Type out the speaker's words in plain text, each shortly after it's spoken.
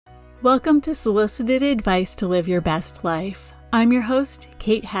Welcome to Solicited Advice to Live Your Best Life. I'm your host,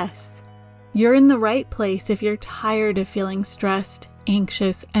 Kate Hess. You're in the right place if you're tired of feeling stressed,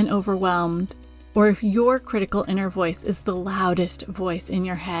 anxious, and overwhelmed, or if your critical inner voice is the loudest voice in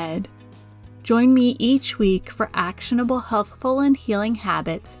your head. Join me each week for actionable, healthful, and healing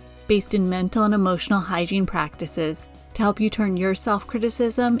habits based in mental and emotional hygiene practices to help you turn your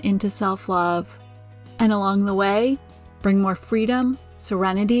self-criticism into self-love. And along the way, bring more freedom,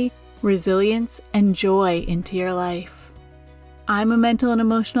 serenity, resilience, and joy into your life. I'm a mental and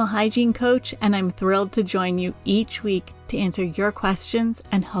emotional hygiene coach, and I'm thrilled to join you each week to answer your questions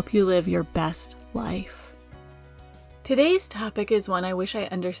and help you live your best life. Today's topic is one I wish I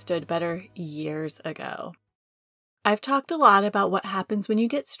understood better years ago. I've talked a lot about what happens when you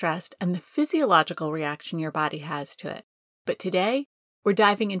get stressed and the physiological reaction your body has to it, but today we're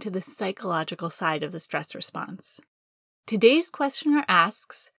diving into the psychological side of the stress response. Today's questioner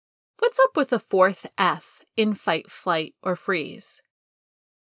asks, what's up with the fourth F in fight, flight, or freeze?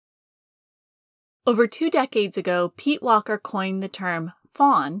 Over 2 decades ago, Pete Walker coined the term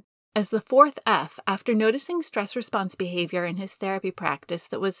fawn as the fourth F after noticing stress response behavior in his therapy practice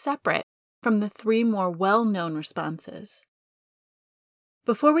that was separate from the 3 more well-known responses.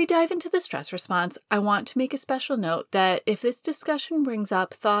 Before we dive into the stress response, I want to make a special note that if this discussion brings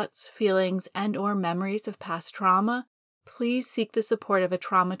up thoughts, feelings, and/or memories of past trauma, please seek the support of a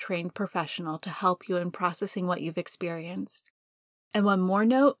trauma-trained professional to help you in processing what you've experienced. And one more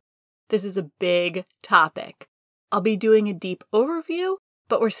note, this is a big topic. I'll be doing a deep overview,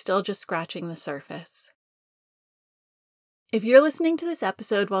 but we're still just scratching the surface. If you're listening to this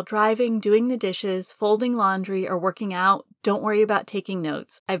episode while driving, doing the dishes, folding laundry, or working out, don't worry about taking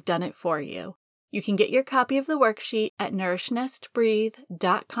notes. I've done it for you. You can get your copy of the worksheet at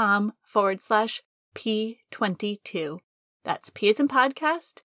nourishnestbreathe.com/P22. That's P as in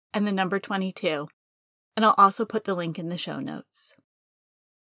podcast and the number 22. And I'll also put the link in the show notes.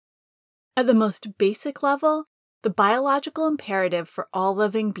 At the most basic level, the biological imperative for all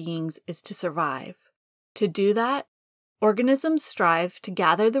living beings is to survive. To do that, organisms strive to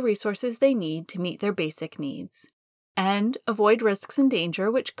gather the resources they need to meet their basic needs and avoid risks and danger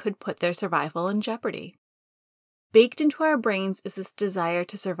which could put their survival in jeopardy. Baked into our brains is this desire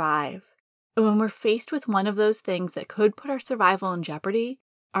to survive. And when we're faced with one of those things that could put our survival in jeopardy,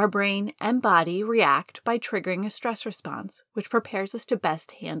 our brain and body react by triggering a stress response, which prepares us to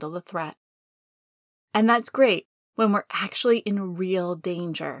best handle the threat. And that's great when we're actually in real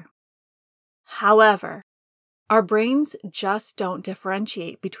danger. However, our brains just don't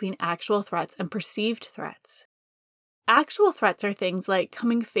differentiate between actual threats and perceived threats. Actual threats are things like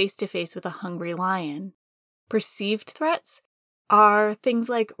coming face to face with a hungry lion. Perceived threats are things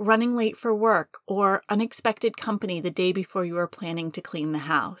like running late for work or unexpected company the day before you are planning to clean the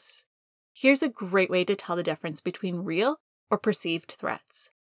house. Here's a great way to tell the difference between real or perceived threats.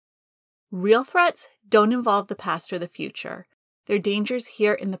 Real threats don't involve the past or the future. They're dangers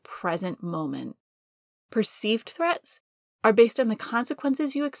here in the present moment. Perceived threats are based on the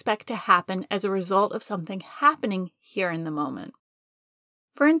consequences you expect to happen as a result of something happening here in the moment.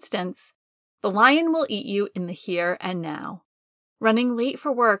 For instance, the lion will eat you in the here and now. Running late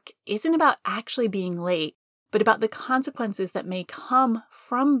for work isn't about actually being late, but about the consequences that may come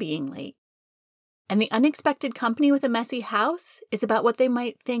from being late. And the unexpected company with a messy house is about what they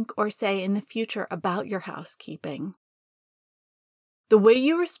might think or say in the future about your housekeeping. The way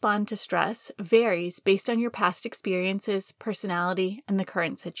you respond to stress varies based on your past experiences, personality, and the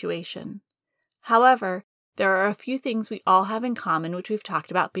current situation. However, there are a few things we all have in common which we've talked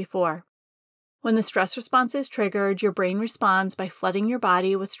about before. When the stress response is triggered, your brain responds by flooding your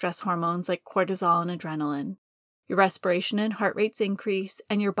body with stress hormones like cortisol and adrenaline. Your respiration and heart rates increase,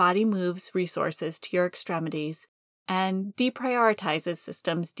 and your body moves resources to your extremities and deprioritizes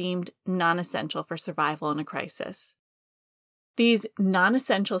systems deemed non-essential for survival in a crisis. These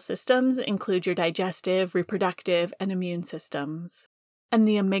non-essential systems include your digestive, reproductive, and immune systems. And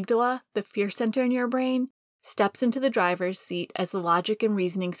the amygdala, the fear center in your brain, steps into the driver's seat as the logic and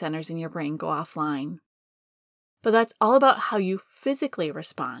reasoning centers in your brain go offline. But that's all about how you physically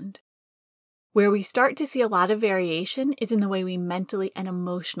respond. Where we start to see a lot of variation is in the way we mentally and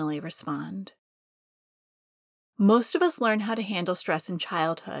emotionally respond. Most of us learn how to handle stress in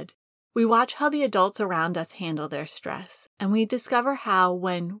childhood. We watch how the adults around us handle their stress, and we discover how,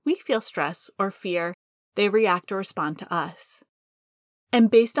 when we feel stress or fear, they react or respond to us. And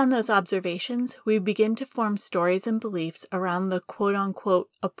based on those observations, we begin to form stories and beliefs around the quote-unquote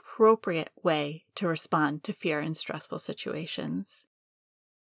appropriate way to respond to fear in stressful situations.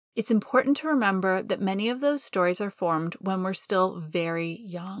 It's important to remember that many of those stories are formed when we're still very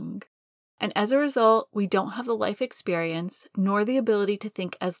young. And as a result, we don't have the life experience nor the ability to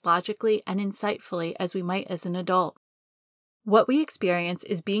think as logically and insightfully as we might as an adult. What we experience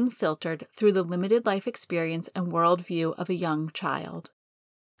is being filtered through the limited life experience and worldview of a young child.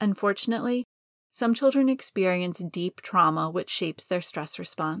 Unfortunately, some children experience deep trauma which shapes their stress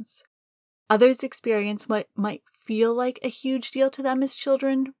response. Others experience what might feel like a huge deal to them as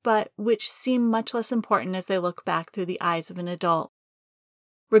children, but which seem much less important as they look back through the eyes of an adult.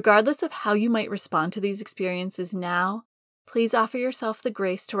 Regardless of how you might respond to these experiences now, please offer yourself the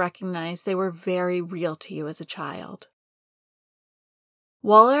grace to recognize they were very real to you as a child.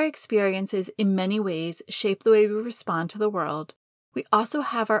 While our experiences in many ways shape the way we respond to the world, we also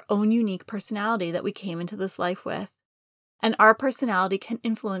have our own unique personality that we came into this life with. And our personality can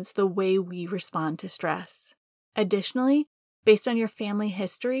influence the way we respond to stress. Additionally, based on your family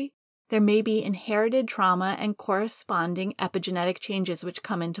history, there may be inherited trauma and corresponding epigenetic changes which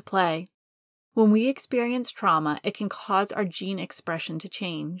come into play. When we experience trauma, it can cause our gene expression to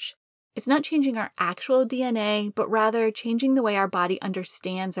change. It's not changing our actual DNA, but rather changing the way our body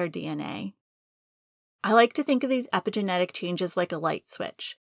understands our DNA. I like to think of these epigenetic changes like a light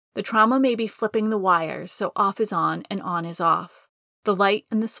switch. The trauma may be flipping the wires, so off is on and on is off. The light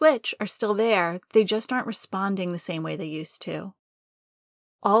and the switch are still there, they just aren't responding the same way they used to.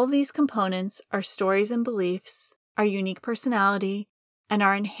 All of these components, our stories and beliefs, our unique personality, and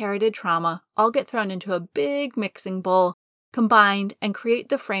our inherited trauma all get thrown into a big mixing bowl, combined, and create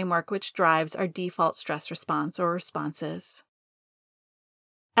the framework which drives our default stress response or responses.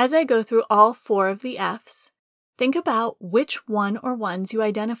 As I go through all 4 of the F's, think about which one or ones you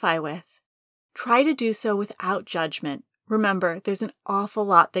identify with. Try to do so without judgment. Remember, there's an awful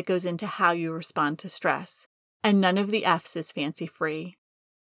lot that goes into how you respond to stress, and none of the F's is fancy-free.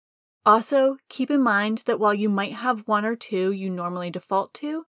 Also, keep in mind that while you might have 1 or 2 you normally default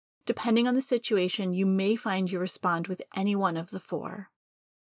to, depending on the situation, you may find you respond with any one of the 4.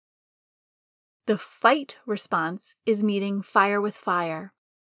 The fight response is meeting fire with fire.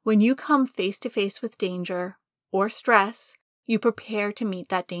 When you come face to face with danger or stress, you prepare to meet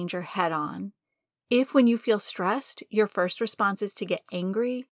that danger head on. If when you feel stressed, your first response is to get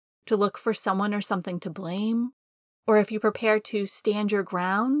angry, to look for someone or something to blame, or if you prepare to stand your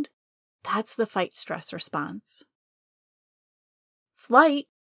ground, that's the fight stress response. Flight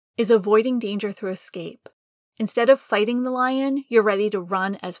is avoiding danger through escape. Instead of fighting the lion, you're ready to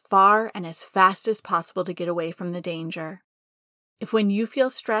run as far and as fast as possible to get away from the danger. If when you feel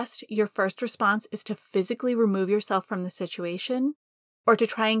stressed, your first response is to physically remove yourself from the situation, or to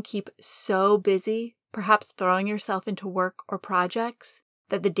try and keep so busy, perhaps throwing yourself into work or projects,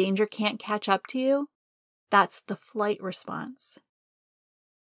 that the danger can't catch up to you, that's the flight response.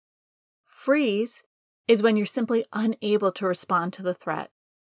 Freeze is when you're simply unable to respond to the threat.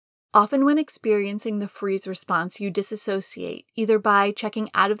 Often when experiencing the freeze response, you disassociate, either by checking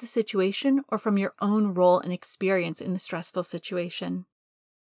out of the situation or from your own role and experience in the stressful situation.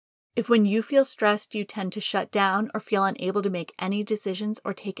 If when you feel stressed, you tend to shut down or feel unable to make any decisions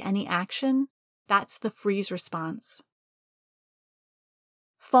or take any action, that's the freeze response.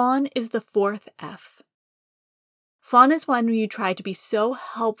 Fawn is the 4th F. Fawn is when you try to be so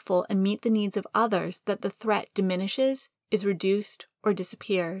helpful and meet the needs of others that the threat diminishes, is reduced, or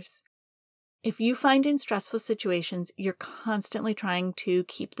disappears. If you find in stressful situations you're constantly trying to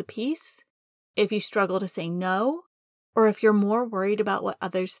keep the peace, if you struggle to say no, or if you're more worried about what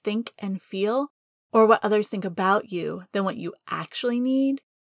others think and feel, or what others think about you than what you actually need,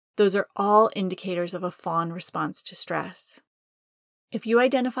 those are all indicators of a fawn response to stress. If you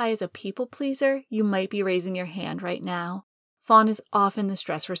identify as a people pleaser, you might be raising your hand right now. Fawn is often the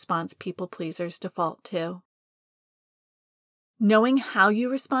stress response people pleasers default to. Knowing how you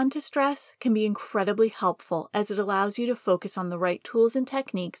respond to stress can be incredibly helpful as it allows you to focus on the right tools and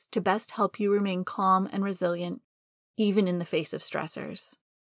techniques to best help you remain calm and resilient, even in the face of stressors.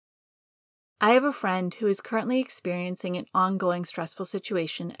 I have a friend who is currently experiencing an ongoing stressful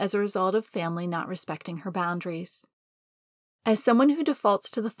situation as a result of family not respecting her boundaries. As someone who defaults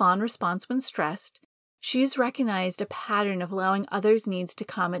to the fawn response when stressed, she's recognized a pattern of allowing others' needs to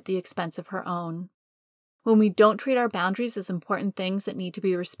come at the expense of her own. When we don't treat our boundaries as important things that need to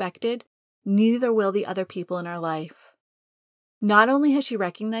be respected, neither will the other people in our life. Not only has she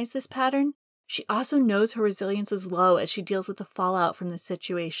recognized this pattern, she also knows her resilience is low as she deals with the fallout from this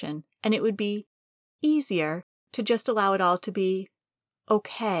situation, and it would be easier to just allow it all to be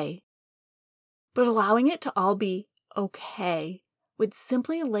okay. But allowing it to all be okay would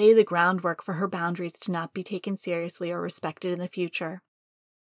simply lay the groundwork for her boundaries to not be taken seriously or respected in the future.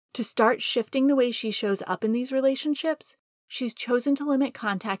 To start shifting the way she shows up in these relationships, she's chosen to limit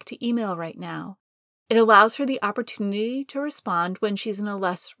contact to email right now. It allows her the opportunity to respond when she's in a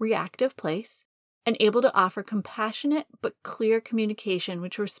less reactive place and able to offer compassionate but clear communication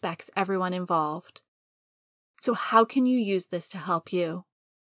which respects everyone involved. So how can you use this to help you?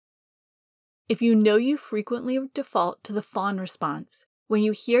 If you know you frequently default to the fawn response, when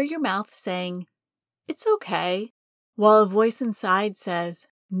you hear your mouth saying, "It's okay," while a voice inside says,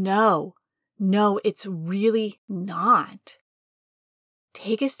 No, it's really not.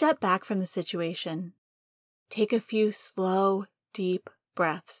 Take a step back from the situation. Take a few slow, deep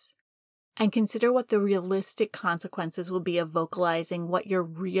breaths and consider what the realistic consequences will be of vocalizing what you're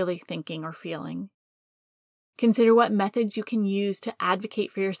really thinking or feeling. Consider what methods you can use to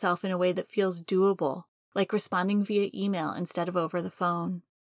advocate for yourself in a way that feels doable, like responding via email instead of over the phone.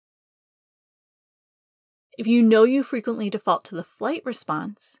 If you know you frequently default to the flight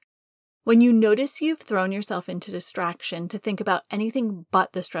response, when you notice you've thrown yourself into distraction to think about anything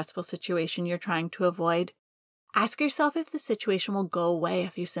but the stressful situation you're trying to avoid, ask yourself if the situation will go away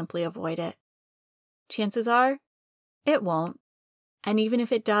if you simply avoid it. Chances are, it won't. And even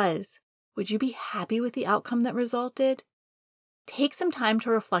if it does, would you be happy with the outcome that resulted? Take some time to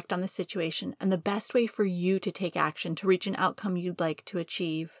reflect on the situation and the best way for you to take action to reach an outcome you'd like to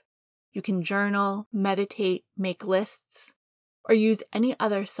achieve. You can journal, meditate, make lists, or use any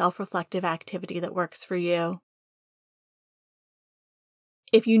other self-reflective activity that works for you.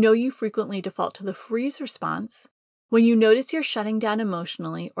 If you know you frequently default to the freeze response, when you notice you're shutting down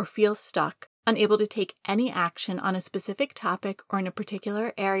emotionally or feel stuck, unable to take any action on a specific topic or in a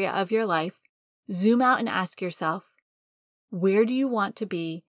particular area of your life, zoom out and ask yourself, where do you want to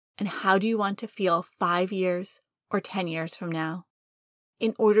be and how do you want to feel 5 years or 10 years from now?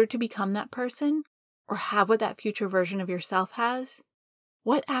 In order to become that person or have what that future version of yourself has,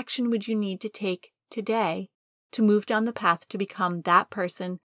 what action would you need to take today to move down the path to become that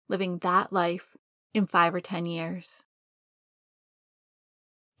person living that life in 5 or 10 years?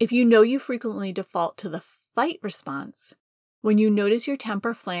 If you know you frequently default to the fight response, when you notice your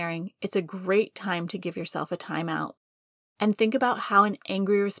temper flaring, it's a great time to give yourself a timeout and think about how an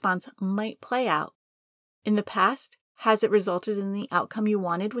angry response might play out. In the past, has it resulted in the outcome you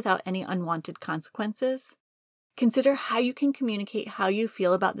wanted without any unwanted consequences? Consider how you can communicate how you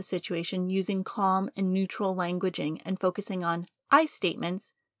feel about the situation using calm and neutral languaging and focusing on I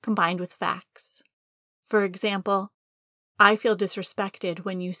statements combined with facts. For example, I feel disrespected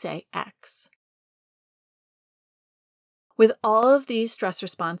when you say X. With all of these stress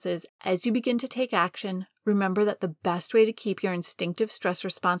responses, as you begin to take action, remember that the best way to keep your instinctive stress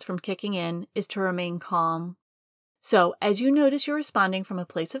response from kicking in is to remain calm. So, as you notice you're responding from a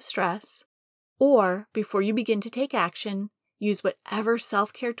place of stress, or before you begin to take action, use whatever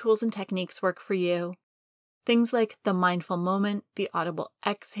self-care tools and techniques work for you. Things like the mindful moment, the audible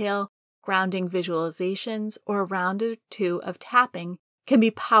exhale, grounding visualizations, or a round or two of tapping can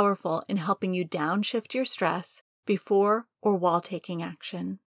be powerful in helping you downshift your stress before or while taking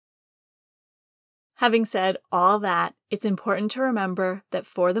action. Having said all that, it's important to remember that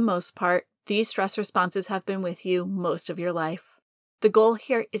for the most part, these stress responses have been with you most of your life. The goal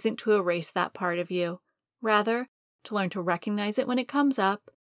here isn't to erase that part of you, rather, to learn to recognize it when it comes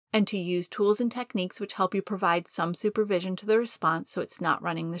up and to use tools and techniques which help you provide some supervision to the response so it's not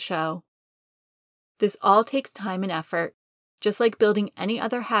running the show. This all takes time and effort. Just like building any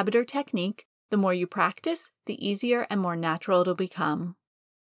other habit or technique, the more you practice, the easier and more natural it'll become.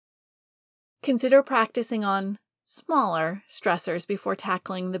 Consider practicing on smaller stressors before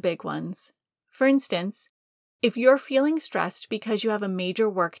tackling the big ones. For instance, if you're feeling stressed because you have a major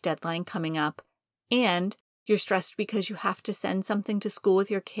work deadline coming up, and you're stressed because you have to send something to school with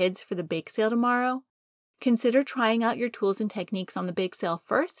your kids for the bake sale tomorrow, consider trying out your tools and techniques on the bake sale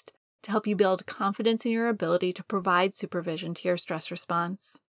first to help you build confidence in your ability to provide supervision to your stress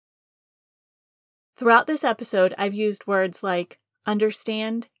response. Throughout this episode, I've used words like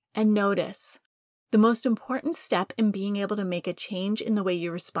understand and notice. The most important step in being able to make a change in the way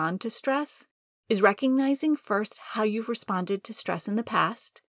you respond to stress is recognizing first how you've responded to stress in the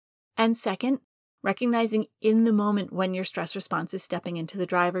past, and second, recognizing in the moment when your stress response is stepping into the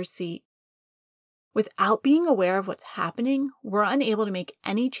driver's seat. Without being aware of what's happening, we're unable to make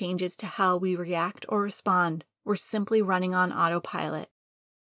any changes to how we react or respond. We're simply running on autopilot.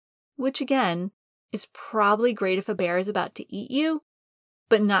 Which again, is probably great if a bear is about to eat you,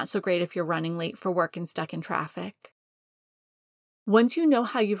 but not so great if you're running late for work and stuck in traffic. Once you know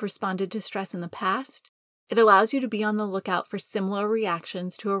how you've responded to stress in the past, it allows you to be on the lookout for similar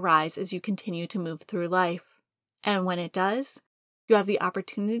reactions to arise as you continue to move through life. And when it does, you have the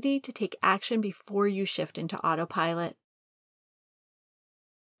opportunity to take action before you shift into autopilot.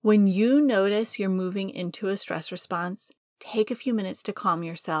 When you notice you're moving into a stress response, take a few minutes to calm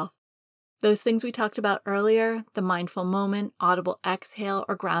yourself. Those things we talked about earlier, the mindful moment, audible exhale,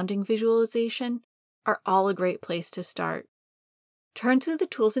 or grounding visualization, are all a great place to start. Turn to the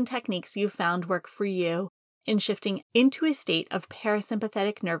tools and techniques you've found work for you in shifting into a state of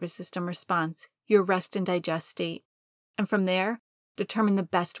parasympathetic nervous system response, your rest and digest state. And from there, determine the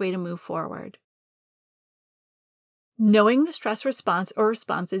best way to move forward. Knowing the stress response or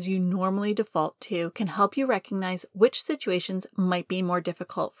responses you normally default to can help you recognize which situations might be more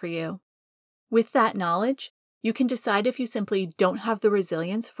difficult for you. With that knowledge, you can decide if you simply don't have the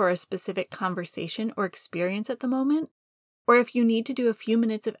resilience for a specific conversation or experience at the moment, or if you need to do a few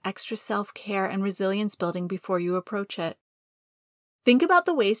minutes of extra self-care and resilience building before you approach it. Think about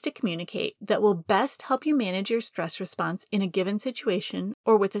the ways to communicate that will best help you manage your stress response in a given situation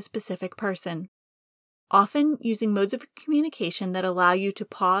or with a specific person. Often, using modes of communication that allow you to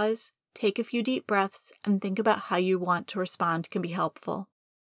pause, take a few deep breaths, and think about how you want to respond can be helpful.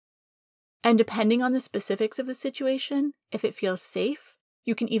 And depending on the specifics of the situation, if it feels safe,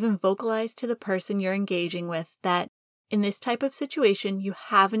 you can even vocalize to the person you're engaging with that, in this type of situation, you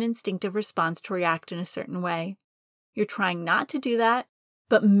have an instinctive response to react in a certain way. You're trying not to do that,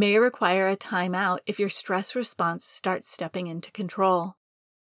 but may require a timeout if your stress response starts stepping into control.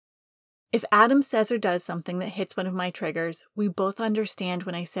 If Adam says or does something that hits one of my triggers, we both understand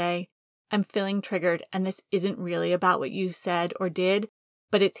when I say, I'm feeling triggered and this isn't really about what you said or did,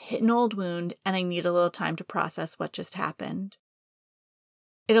 but it's hit an old wound and I need a little time to process what just happened.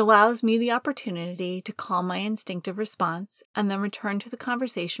 It allows me the opportunity to calm my instinctive response and then return to the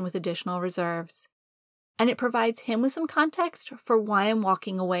conversation with additional reserves. And it provides him with some context for why I'm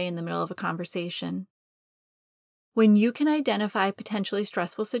walking away in the middle of a conversation. When you can identify potentially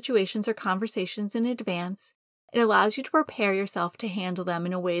stressful situations or conversations in advance, it allows you to prepare yourself to handle them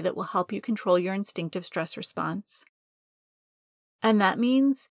in a way that will help you control your instinctive stress response. And that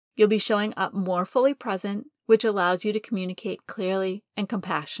means you'll be showing up more fully present, which allows you to communicate clearly and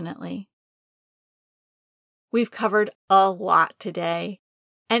compassionately. We've covered a lot today,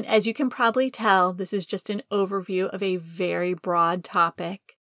 and as you can probably tell, this is just an overview of a very broad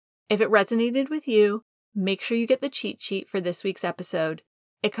topic. If it resonated with you, make sure you get the cheat sheet for this week's episode.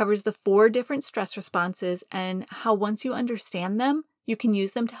 It covers the 4 different stress responses and how once you understand them, you can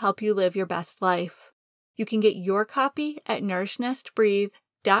use them to help you live your best life. You can get your copy at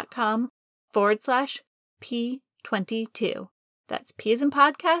nourishnestbreathe.com/P22. That's P as in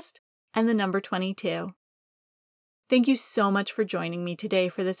podcast and the number 22. Thank you so much for joining me today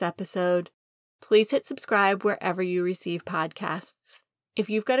for this episode. Please hit subscribe wherever you receive podcasts. If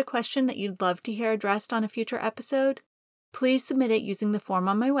you've got a question that you'd love to hear addressed on a future episode, please submit it using the form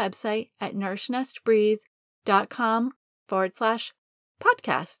on my website at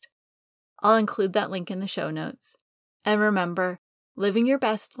nourishnestbreathe.com/podcast. I'll include that link in the show notes. And remember, living your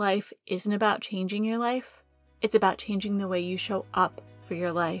best life isn't about changing your life. It's about changing the way you show up for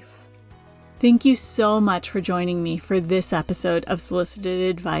your life. Thank you so much for joining me for this episode of Solicited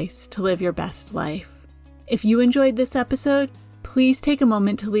Advice to Live Your Best Life. If you enjoyed this episode, please take a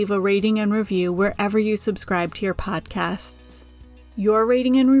moment to leave a rating and review wherever you subscribe to your podcasts. Your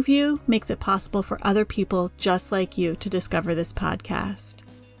rating and review makes it possible for other people just like you to discover this podcast.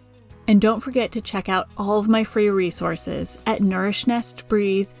 And don't forget to check out all of my free resources at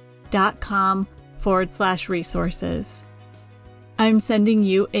nourishnestbreathe.com/resources. I'm sending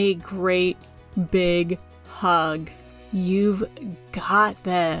you a great big hug. You've got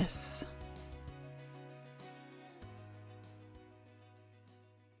this.